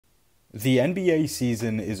The NBA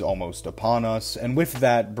season is almost upon us, and with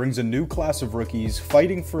that brings a new class of rookies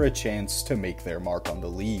fighting for a chance to make their mark on the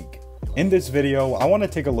league. In this video, I want to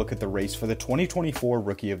take a look at the race for the 2024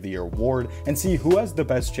 Rookie of the Year award and see who has the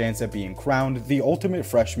best chance at being crowned the ultimate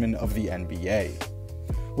freshman of the NBA.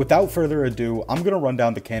 Without further ado, I'm going to run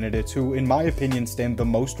down the candidates who, in my opinion, stand the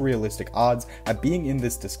most realistic odds at being in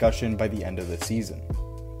this discussion by the end of the season.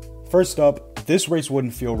 First up, this race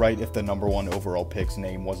wouldn't feel right if the number 1 overall pick's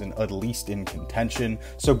name wasn't at least in contention,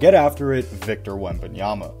 so get after it, Victor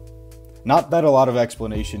Wembanyama. Not that a lot of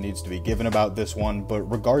explanation needs to be given about this one, but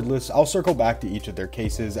regardless, I'll circle back to each of their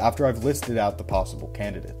cases after I've listed out the possible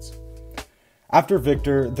candidates. After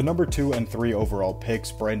Victor, the number 2 and 3 overall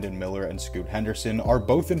picks, Brandon Miller and Scoot Henderson, are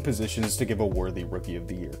both in positions to give a worthy Rookie of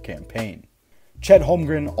the Year campaign. Chet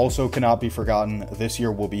Holmgren also cannot be forgotten. This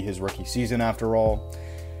year will be his rookie season after all.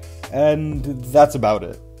 And that's about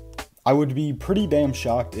it. I would be pretty damn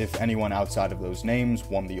shocked if anyone outside of those names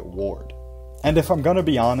won the award. And if I'm gonna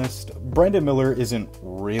be honest, Brandon Miller isn't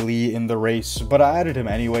really in the race, but I added him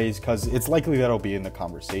anyways because it's likely that he'll be in the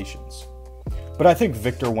conversations. But I think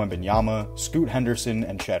Victor Wembanyama, Scoot Henderson,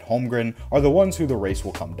 and Chet Holmgren are the ones who the race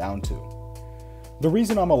will come down to. The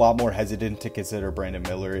reason I'm a lot more hesitant to consider Brandon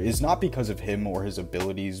Miller is not because of him or his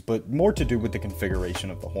abilities, but more to do with the configuration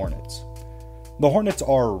of the Hornets. The Hornets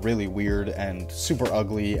are really weird and super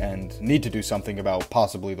ugly and need to do something about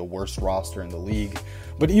possibly the worst roster in the league,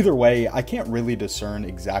 but either way, I can't really discern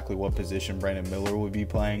exactly what position Brandon Miller would be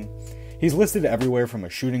playing. He's listed everywhere from a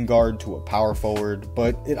shooting guard to a power forward,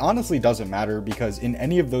 but it honestly doesn't matter because in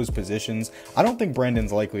any of those positions, I don't think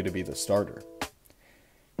Brandon's likely to be the starter.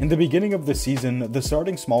 In the beginning of the season, the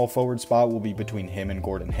starting small forward spot will be between him and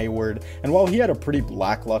Gordon Hayward, and while he had a pretty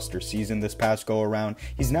lackluster season this past go-around,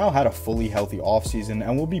 he's now had a fully healthy offseason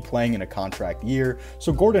and will be playing in a contract year,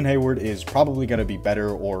 so Gordon Hayward is probably going to be better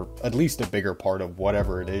or at least a bigger part of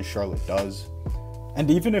whatever it is Charlotte does. And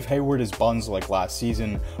even if Hayward is buns like last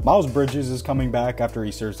season, Miles Bridges is coming back after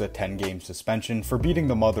he serves a 10-game suspension for beating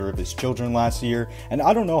the mother of his children last year, and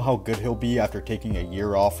I don't know how good he'll be after taking a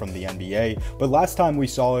year off from the NBA, but last time we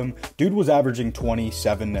saw him, dude was averaging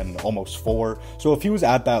 27 and almost 4, so if he was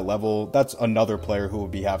at that level, that's another player who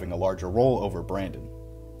would be having a larger role over Brandon.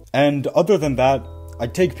 And other than that,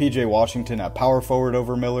 I'd take PJ Washington at power forward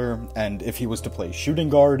over Miller, and if he was to play shooting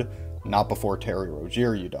guard, not before Terry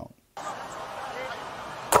Rozier, you don't.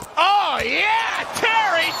 Oh yeah,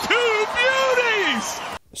 Terry, 2 beauties!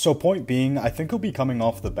 So point being, I think he'll be coming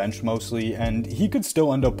off the bench mostly, and he could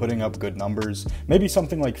still end up putting up good numbers, maybe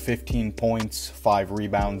something like 15 points, 5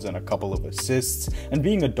 rebounds, and a couple of assists, and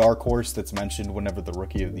being a dark horse that's mentioned whenever the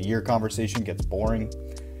Rookie of the Year conversation gets boring.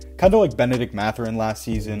 Kinda like Bennedict Mathurin last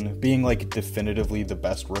season, being like definitively the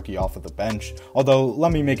best rookie off of the bench, although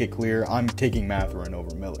let me make it clear, I'm taking Mathurin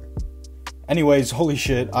over Miller. Anyways, holy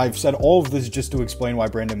shit, I've said all of this just to explain why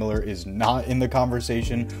Brandon Miller is not in the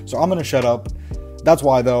conversation, so I'm gonna shut up. That's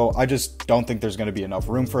why though, I just don't think there's gonna be enough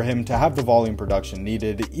room for him to have the volume production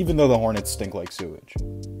needed, even though the Hornets stink like sewage.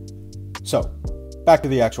 So, back to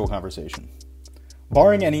the actual conversation.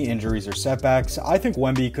 Barring any injuries or setbacks, I think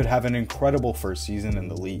Wemby could have an incredible first season in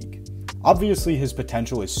the league. Obviously, his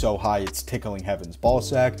potential is so high it's tickling heaven's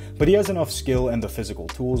ballsack, but he has enough skill and the physical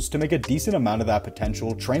tools to make a decent amount of that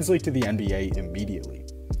potential translate to the NBA immediately.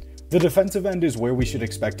 The defensive end is where we should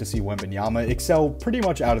expect to see Wembanyama excel pretty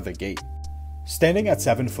much out of the gate. Standing at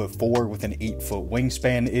 7'4" with an 8-foot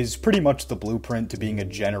wingspan is pretty much the blueprint to being a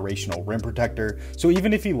generational rim protector, so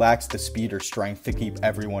even if he lacks the speed or strength to keep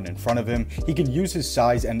everyone in front of him, he can use his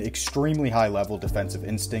size and extremely high-level defensive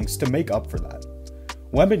instincts to make up for that.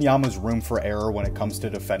 Wembanyama's room for error when it comes to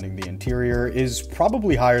defending the interior is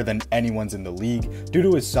probably higher than anyone's in the league due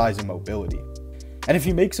to his size and mobility. And if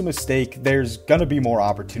he makes a mistake, there's gonna be more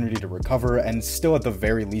opportunity to recover and still at the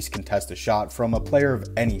very least contest a shot from a player of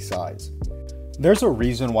any size. There's a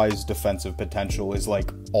reason why his defensive potential is like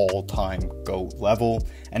all-time GOAT level,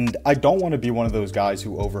 and I don't want to be one of those guys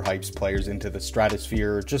who overhypes players into the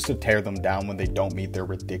stratosphere just to tear them down when they don't meet their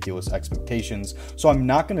ridiculous expectations, so I'm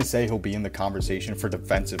not going to say he'll be in the conversation for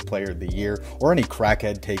Defensive Player of the Year or any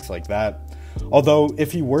crackhead takes like that. Although,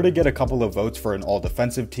 if he were to get a couple of votes for an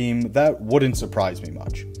all-defensive team, that wouldn't surprise me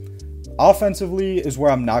much. Offensively is where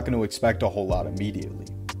I'm not going to expect a whole lot immediately.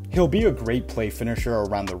 He'll be a great play finisher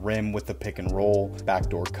around the rim with the pick and roll,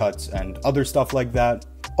 backdoor cuts, and other stuff like that.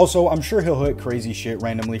 Also, I'm sure he'll hit crazy shit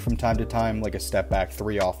randomly from time to time, like a step back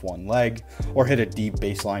 3 off one leg, or hit a deep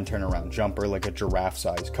baseline turnaround jumper like a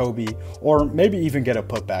giraffe-sized Kobe, or maybe even get a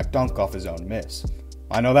putback dunk off his own miss.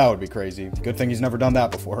 I know that would be crazy. Good thing he's never done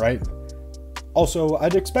that before, right? Also,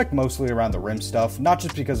 I'd expect mostly around the rim stuff, not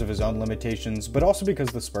just because of his own limitations, but also because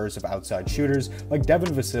the Spurs have outside shooters like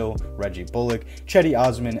Devin Vassell, Reggie Bullock, Cedi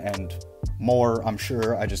Osman, and more, I'm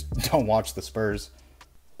sure, I just don't watch the Spurs.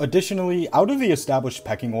 Additionally, out of the established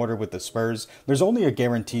pecking order with the Spurs, there's only a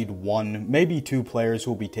guaranteed one, maybe two players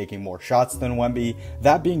who will be taking more shots than Wemby,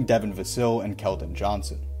 that being Devin Vassell and Keldon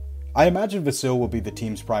Johnson. I imagine Vassell will be the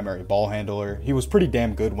team's primary ball handler. He was pretty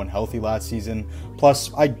damn good when healthy last season,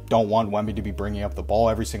 plus I don't want Wemby to be bringing up the ball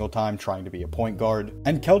every single time trying to be a point guard,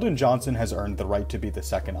 and Keldon Johnson has earned the right to be the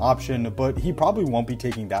second option, but he probably won't be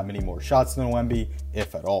taking that many more shots than Wemby,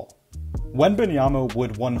 if at all. Wembanyama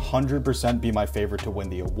would 100% be my favorite to win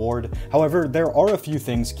the award, however, there are a few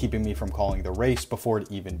things keeping me from calling the race before it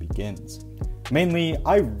even begins. Mainly,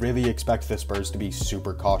 I really expect the Spurs to be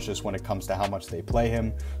super cautious when it comes to how much they play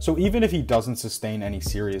him, so even if he doesn't sustain any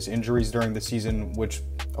serious injuries during the season, which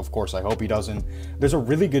of course I hope he doesn't, there's a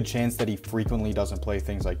really good chance that he frequently doesn't play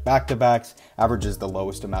things like back-to-backs, averages the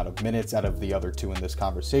lowest amount of minutes out of the other two in this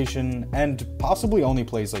conversation, and possibly only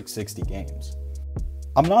plays like 60 games.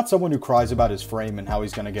 I'm not someone who cries about his frame and how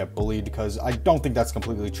he's going to get bullied, because I don't think that's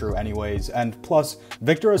completely true anyways, and plus,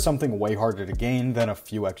 Victor has something way harder to gain than a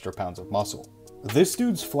few extra pounds of muscle. This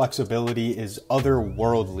dude's flexibility is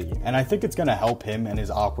otherworldly, and I think it's going to help him and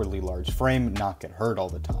his awkwardly large frame not get hurt all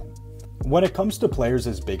the time. When it comes to players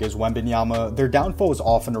as big as Wembanyama, their downfall is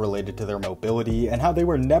often related to their mobility and how they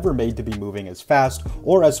were never made to be moving as fast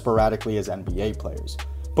or as sporadically as NBA players.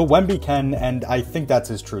 But Wemby can, and I think that's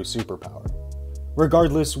his true superpower.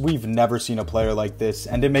 Regardless, we've never seen a player like this,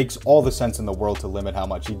 and it makes all the sense in the world to limit how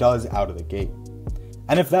much he does out of the gate.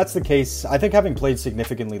 And if that's the case, I think having played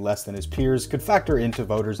significantly less than his peers could factor into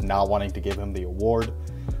voters not wanting to give him the award.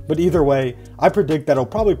 But either way, I predict that he'll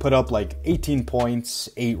probably put up like 18 points,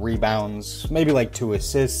 8 rebounds, maybe like 2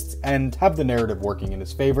 assists, and have the narrative working in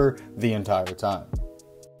his favor the entire time.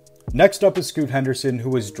 Next up is Scoot Henderson, who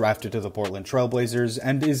was drafted to the Portland Trail Blazers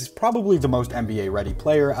and is probably the most NBA-ready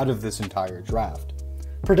player out of this entire draft.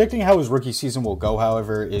 Predicting how his rookie season will go,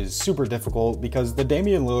 however, is super difficult because the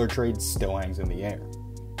Damian Lillard trade still hangs in the air.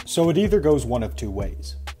 So it either goes one of two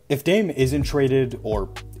ways. If Dame isn't traded,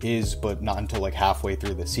 or is but not until like halfway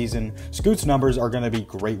through the season, Scoot's numbers are going to be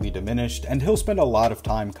greatly diminished and he'll spend a lot of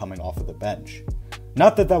time coming off of the bench.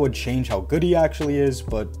 Not that that would change how good he actually is,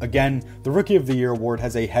 but again, the Rookie of the Year award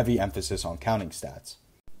has a heavy emphasis on counting stats.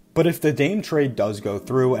 But if the Dame trade does go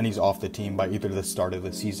through and he's off the team by either the start of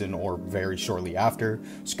the season or very shortly after,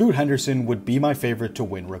 Scoot Henderson would be my favorite to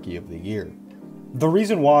win Rookie of the Year. The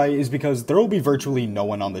reason why is because there will be virtually no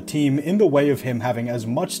one on the team in the way of him having as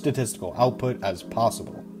much statistical output as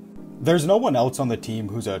possible. There's no one else on the team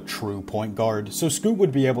who's a true point guard, so Scoot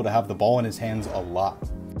would be able to have the ball in his hands a lot.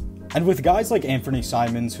 And with guys like Anthony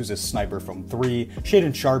Simons, who's a sniper from 3,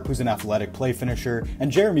 Shaedon Sharpe, who's an athletic play finisher, and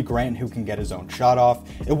Jeremy Grant, who can get his own shot off,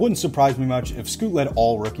 it wouldn't surprise me much if Scoot led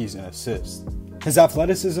all rookies in assists. His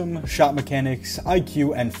athleticism, shot mechanics,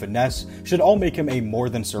 IQ, and finesse should all make him a more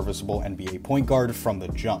than serviceable NBA point guard from the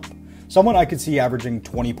jump. Someone I could see averaging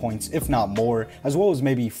 20 points, if not more, as well as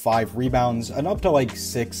maybe 5 rebounds, and up to like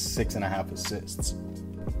 6.5 assists.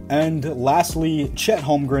 And lastly, Chet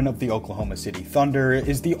Holmgren of the Oklahoma City Thunder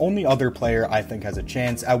is the only other player I think has a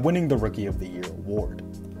chance at winning the Rookie of the Year award.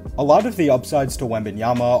 A lot of the upsides to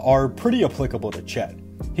Wembanyama are pretty applicable to Chet.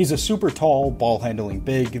 He's a super tall, ball-handling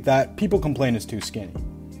big that people complain is too skinny.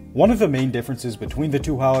 One of the main differences between the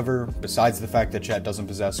two, however, besides the fact that Chet doesn't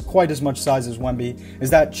possess quite as much size as Wemby, is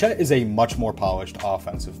that Chet is a much more polished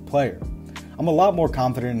offensive player. I'm a lot more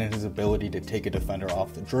confident in his ability to take a defender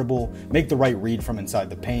off the dribble, make the right read from inside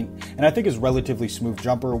the paint, and I think his relatively smooth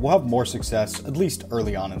jumper will have more success, at least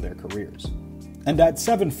early on in their careers. And at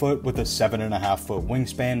 7 foot with a 7.5 foot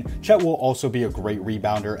wingspan, Chet will also be a great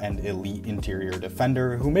rebounder and elite interior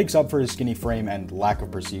defender who makes up for his skinny frame and lack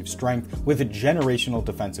of perceived strength with generational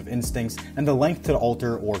defensive instincts and the length to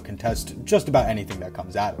alter or contest just about anything that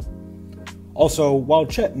comes at him. Also, while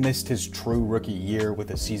Chet missed his true rookie year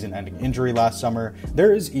with a season-ending injury last summer,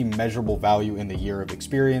 there is immeasurable value in the year of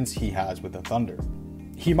experience he has with the Thunder.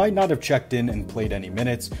 He might not have checked in and played any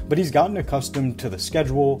minutes, but he's gotten accustomed to the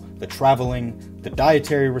schedule, the traveling, the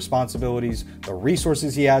dietary responsibilities, the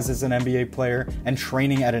resources he has as an NBA player, and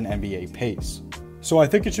training at an NBA pace. So I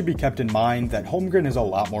think it should be kept in mind that Holmgren is a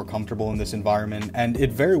lot more comfortable in this environment, and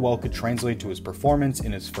it very well could translate to his performance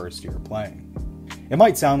in his first year playing. It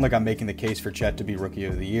might sound like I'm making the case for Chet to be Rookie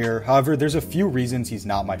of the Year, however, there's a few reasons he's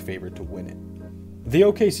not my favorite to win it. The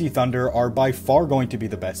OKC Thunder are by far going to be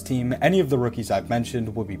the best team any of the rookies I've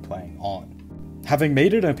mentioned will be playing on. Having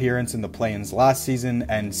made an appearance in the play-ins last season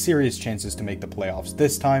and serious chances to make the playoffs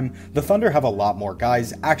this time, the Thunder have a lot more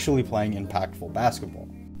guys actually playing impactful basketball.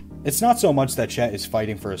 It's not so much that Chet is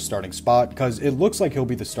fighting for a starting spot, because it looks like he'll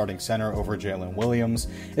be the starting center over Jalen Williams.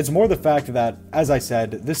 It's more the fact that, as I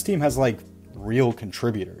said, this team has real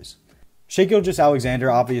contributors. Shai Gilgeous-Alexander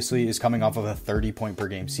obviously is coming off of a 30-point per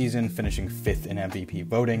game season, finishing 5th in MVP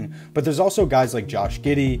voting, but there's also guys like Josh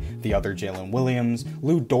Giddey, the other Jalen Williams,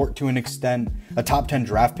 Lou Dort to an extent, a top 10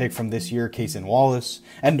 draft pick from this year, Cason Wallace,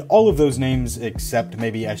 and all of those names, except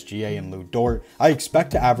maybe SGA and Lou Dort, I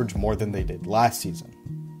expect to average more than they did last season.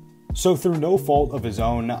 So through no fault of his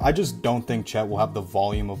own, I just don't think Chet will have the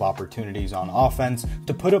volume of opportunities on offense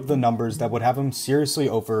to put up the numbers that would have him seriously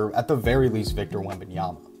over, at the very least, Victor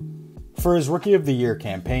Wembanyama. For his Rookie of the Year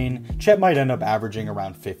campaign, Chet might end up averaging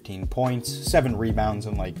around 15 points, 7 rebounds,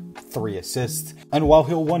 and 3 assists, and while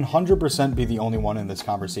he'll 100% be the only one in this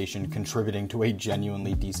conversation contributing to a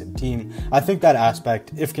genuinely decent team, I think that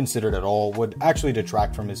aspect, if considered at all, would actually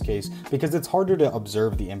detract from his case because it's harder to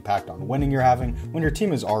observe the impact on winning you're having when your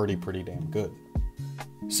team is already pretty damn good.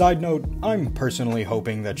 Side note, I'm personally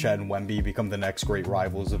hoping that Chet and Wemby become the next great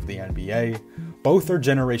rivals of the NBA. Both are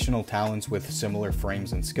generational talents with similar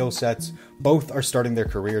frames and skill sets, both are starting their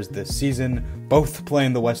careers this season, both play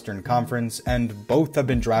in the Western Conference, and both have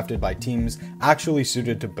been drafted by teams actually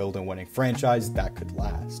suited to build a winning franchise that could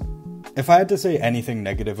last. If I had to say anything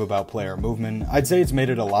negative about player movement, I'd say it's made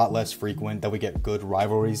it a lot less frequent that we get good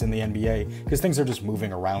rivalries in the NBA, because things are just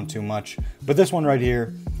moving around too much, but this one right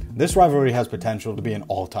here, this rivalry has potential to be an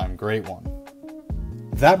all-time great one.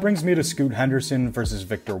 That brings me to Scoot Henderson versus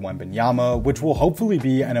Victor Wembanyama, which will hopefully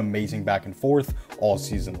be an amazing back and forth all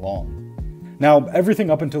season long. Now,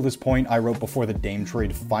 everything up until this point I wrote before the Dame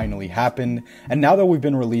trade finally happened, and now that we've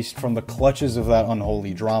been released from the clutches of that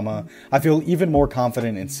unholy drama, I feel even more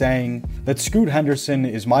confident in saying that Scoot Henderson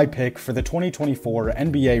is my pick for the 2024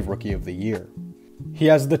 NBA Rookie of the Year. He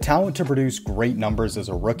has the talent to produce great numbers as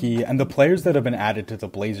a rookie, and the players that have been added to the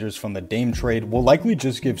Blazers from the Dame trade will likely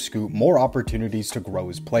just give Scoot more opportunities to grow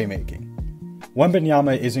his playmaking.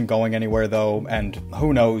 Wembanyama isn't going anywhere though, and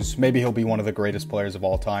who knows, maybe he'll be one of the greatest players of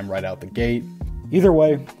all time right out the gate. Either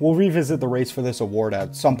way, we'll revisit the race for this award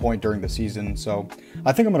at some point during the season, so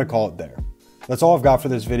I think I'm going to call it there. That's all I've got for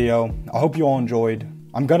this video. I hope you all enjoyed.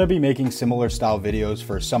 I'm going to be making similar style videos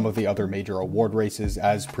for some of the other major award races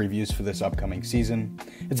as previews for this upcoming season.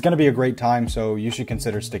 It's going to be a great time, so you should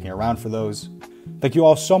consider sticking around for those. Thank you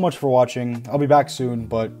all so much for watching. I'll be back soon,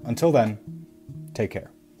 but until then, take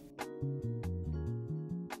care.